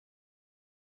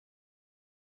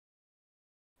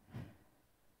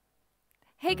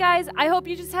Hey guys, I hope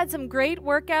you just had some great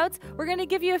workouts. We're going to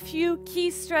give you a few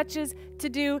key stretches to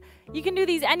do. You can do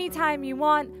these anytime you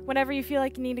want, whenever you feel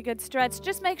like you need a good stretch.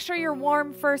 Just make sure you're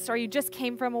warm first or you just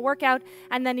came from a workout,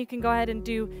 and then you can go ahead and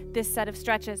do this set of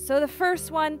stretches. So the first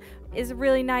one is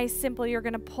really nice, simple. You're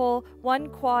going to pull one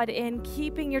quad in,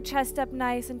 keeping your chest up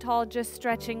nice and tall, just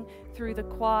stretching through the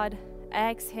quad.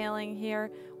 Exhaling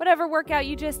here. Whatever workout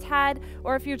you just had,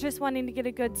 or if you're just wanting to get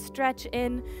a good stretch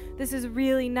in, this is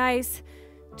really nice.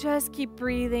 Just keep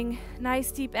breathing. Nice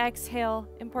deep exhale.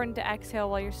 Important to exhale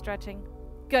while you're stretching.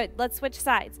 Good. Let's switch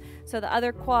sides. So the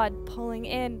other quad pulling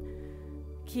in,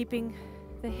 keeping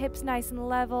the hips nice and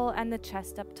level and the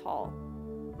chest up tall.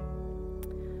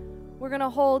 We're going to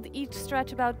hold each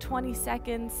stretch about 20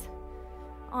 seconds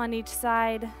on each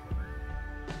side.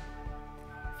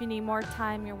 If you need more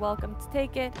time, you're welcome to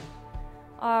take it.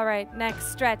 All right,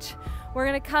 next stretch. We're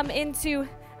going to come into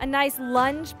a nice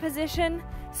lunge position.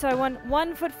 So I want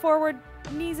 1 foot forward,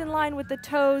 knees in line with the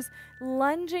toes,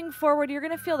 lunging forward. You're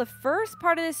going to feel the first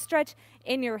part of this stretch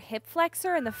in your hip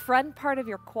flexor and the front part of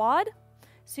your quad.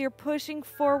 So you're pushing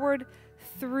forward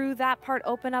through that part,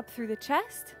 open up through the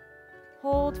chest.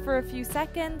 Hold for a few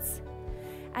seconds.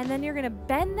 And then you're going to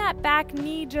bend that back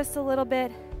knee just a little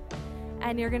bit.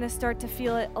 And you're going to start to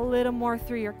feel it a little more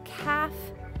through your calf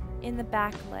in the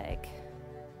back leg.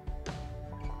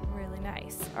 Really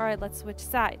nice. All right, let's switch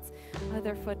sides.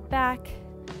 Other foot back,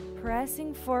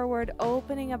 pressing forward,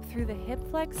 opening up through the hip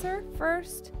flexor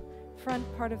first,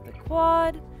 front part of the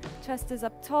quad, chest is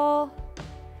up tall.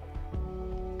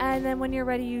 And then when you're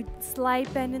ready, you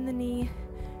slight bend in the knee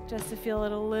just to feel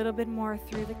it a little bit more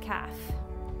through the calf.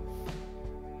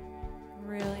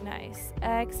 Really nice.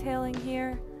 Exhaling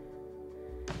here.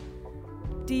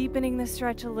 Deepening the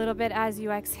stretch a little bit as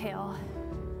you exhale.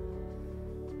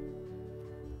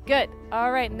 Good.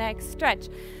 All right, next stretch.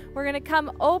 We're going to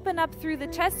come open up through the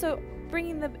chest, so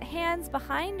bringing the hands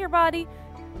behind your body,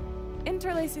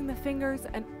 interlacing the fingers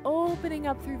and opening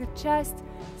up through the chest.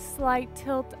 Slight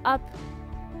tilt up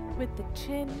with the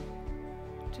chin.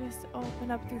 Just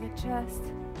open up through the chest.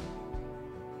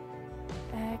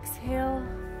 Exhale.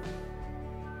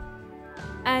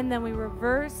 And then we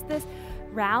reverse this,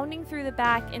 rounding through the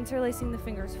back, interlacing the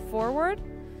fingers forward,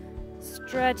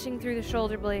 stretching through the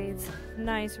shoulder blades.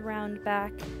 Nice round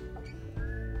back.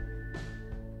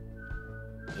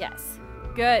 Yes,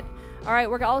 good. All right,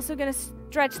 we're also going to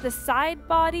stretch the side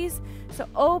bodies. So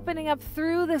opening up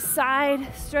through the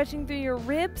side, stretching through your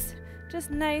ribs.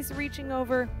 Just nice, reaching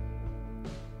over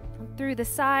through the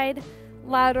side,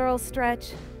 lateral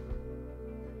stretch.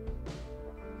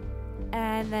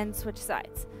 And then switch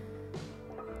sides.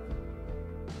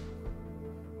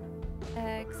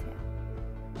 Exhale.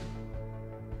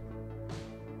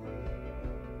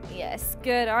 Yes,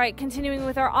 good. All right, continuing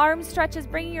with our arm stretches,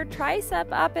 bringing your tricep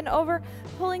up and over,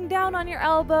 pulling down on your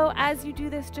elbow as you do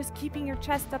this, just keeping your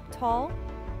chest up tall.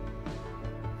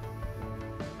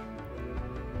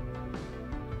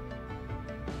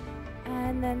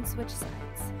 And then switch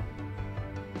sides.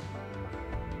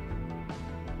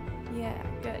 Yeah,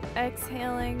 good.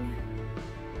 Exhaling.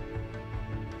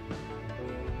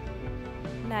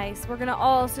 Nice. We're going to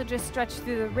also just stretch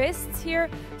through the wrists here.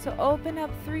 So open up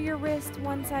through your wrist,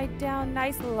 one side down.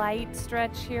 Nice light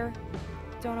stretch here.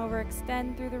 Don't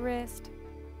overextend through the wrist.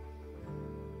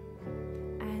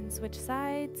 And switch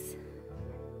sides.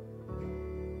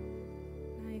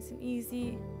 Nice and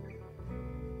easy.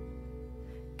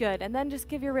 Good. And then just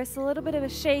give your wrists a little bit of a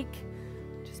shake.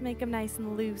 Just make them nice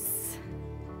and loose.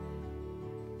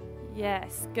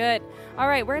 Yes, good. All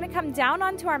right, we're going to come down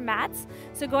onto our mats.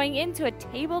 So going into a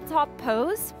tabletop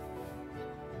pose,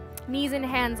 knees and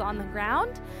hands on the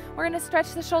ground. We're going to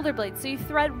stretch the shoulder blades. So you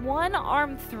thread one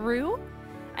arm through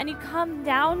and you come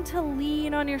down to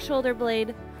lean on your shoulder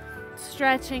blade,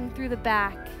 stretching through the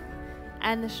back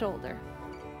and the shoulder.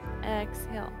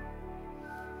 Exhale.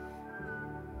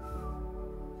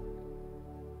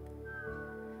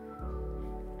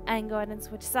 And go ahead and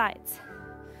switch sides.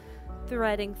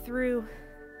 Threading through.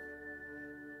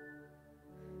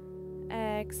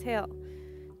 Exhale.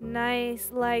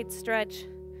 Nice light stretch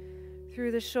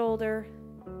through the shoulder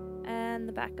and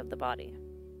the back of the body.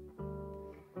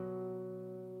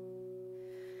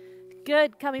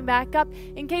 Good. Coming back up.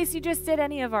 In case you just did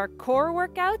any of our core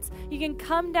workouts, you can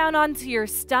come down onto your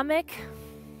stomach,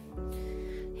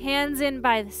 hands in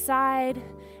by the side,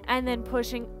 and then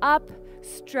pushing up,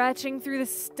 stretching through the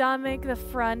stomach, the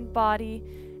front body.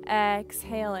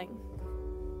 Exhaling.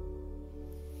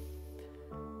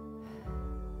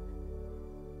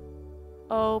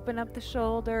 Open up the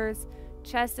shoulders.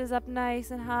 Chest is up nice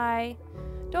and high.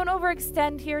 Don't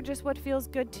overextend here, just what feels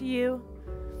good to you.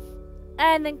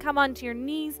 And then come onto your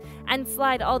knees and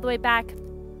slide all the way back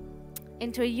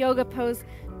into a yoga pose,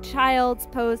 child's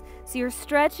pose. So you're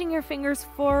stretching your fingers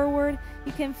forward.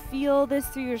 You can feel this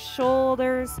through your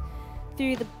shoulders,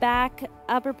 through the back,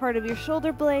 upper part of your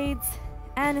shoulder blades.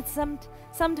 And it's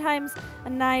sometimes a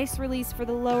nice release for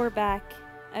the lower back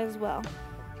as well.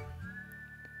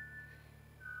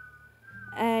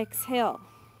 Exhale.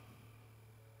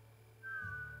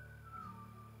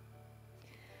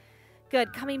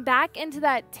 Good. Coming back into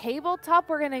that tabletop,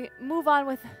 we're going to move on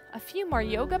with a few more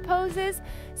yoga poses.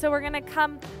 So we're going to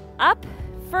come up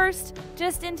first,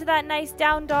 just into that nice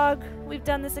down dog. We've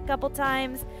done this a couple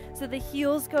times. So the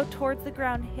heels go towards the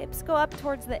ground, hips go up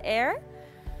towards the air.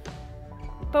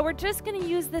 But we're just going to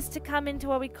use this to come into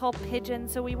what we call pigeon.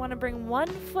 So we want to bring one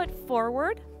foot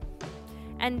forward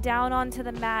and down onto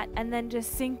the mat, and then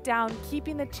just sink down,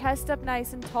 keeping the chest up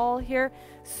nice and tall here,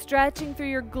 stretching through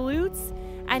your glutes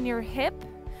and your hip.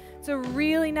 It's a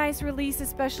really nice release,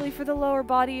 especially for the lower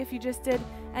body. If you just did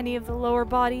any of the lower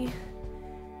body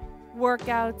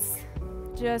workouts,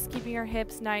 just keeping your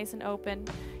hips nice and open.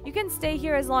 You can stay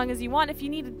here as long as you want. If you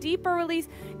need a deeper release,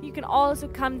 you can also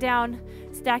come down,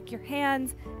 stack your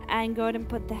hands, and go ahead and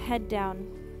put the head down.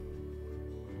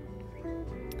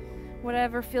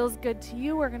 Whatever feels good to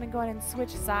you, we're going to go ahead and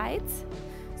switch sides.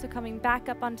 So coming back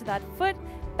up onto that foot,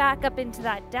 back up into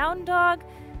that down dog.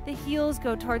 The heels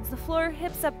go towards the floor,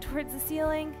 hips up towards the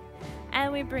ceiling.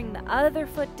 And we bring the other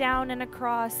foot down and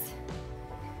across,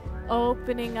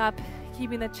 opening up,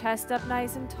 keeping the chest up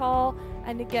nice and tall.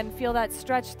 And again, feel that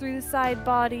stretch through the side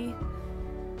body.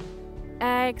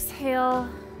 Exhale.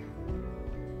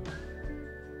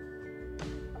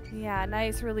 Yeah,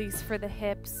 nice release for the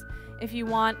hips. If you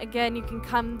want, again, you can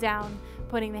come down,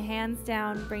 putting the hands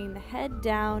down, bringing the head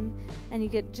down, and you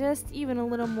get just even a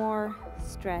little more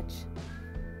stretch.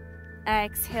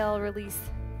 Exhale, release.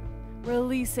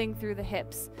 Releasing through the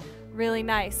hips. Really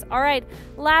nice. All right,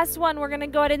 last one. We're going to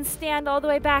go ahead and stand all the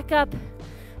way back up.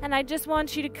 And I just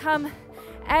want you to come,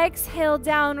 exhale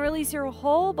down, release your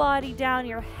whole body down,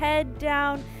 your head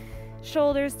down,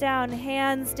 shoulders down,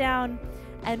 hands down,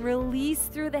 and release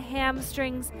through the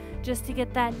hamstrings just to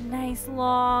get that nice,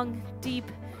 long,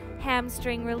 deep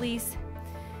hamstring release.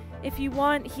 If you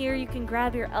want here, you can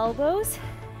grab your elbows.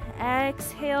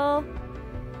 Exhale.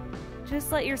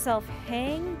 Just let yourself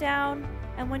hang down.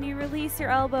 And when you release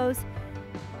your elbows,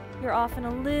 you're often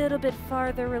a little bit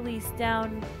farther released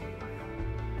down.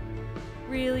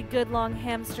 Really good long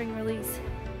hamstring release.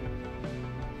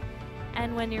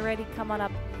 And when you're ready, come on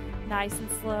up nice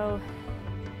and slow.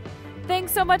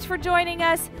 Thanks so much for joining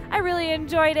us. I really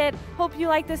enjoyed it. Hope you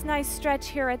like this nice stretch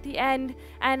here at the end.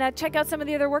 And check out some of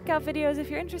the other workout videos if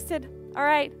you're interested. All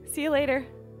right, see you later.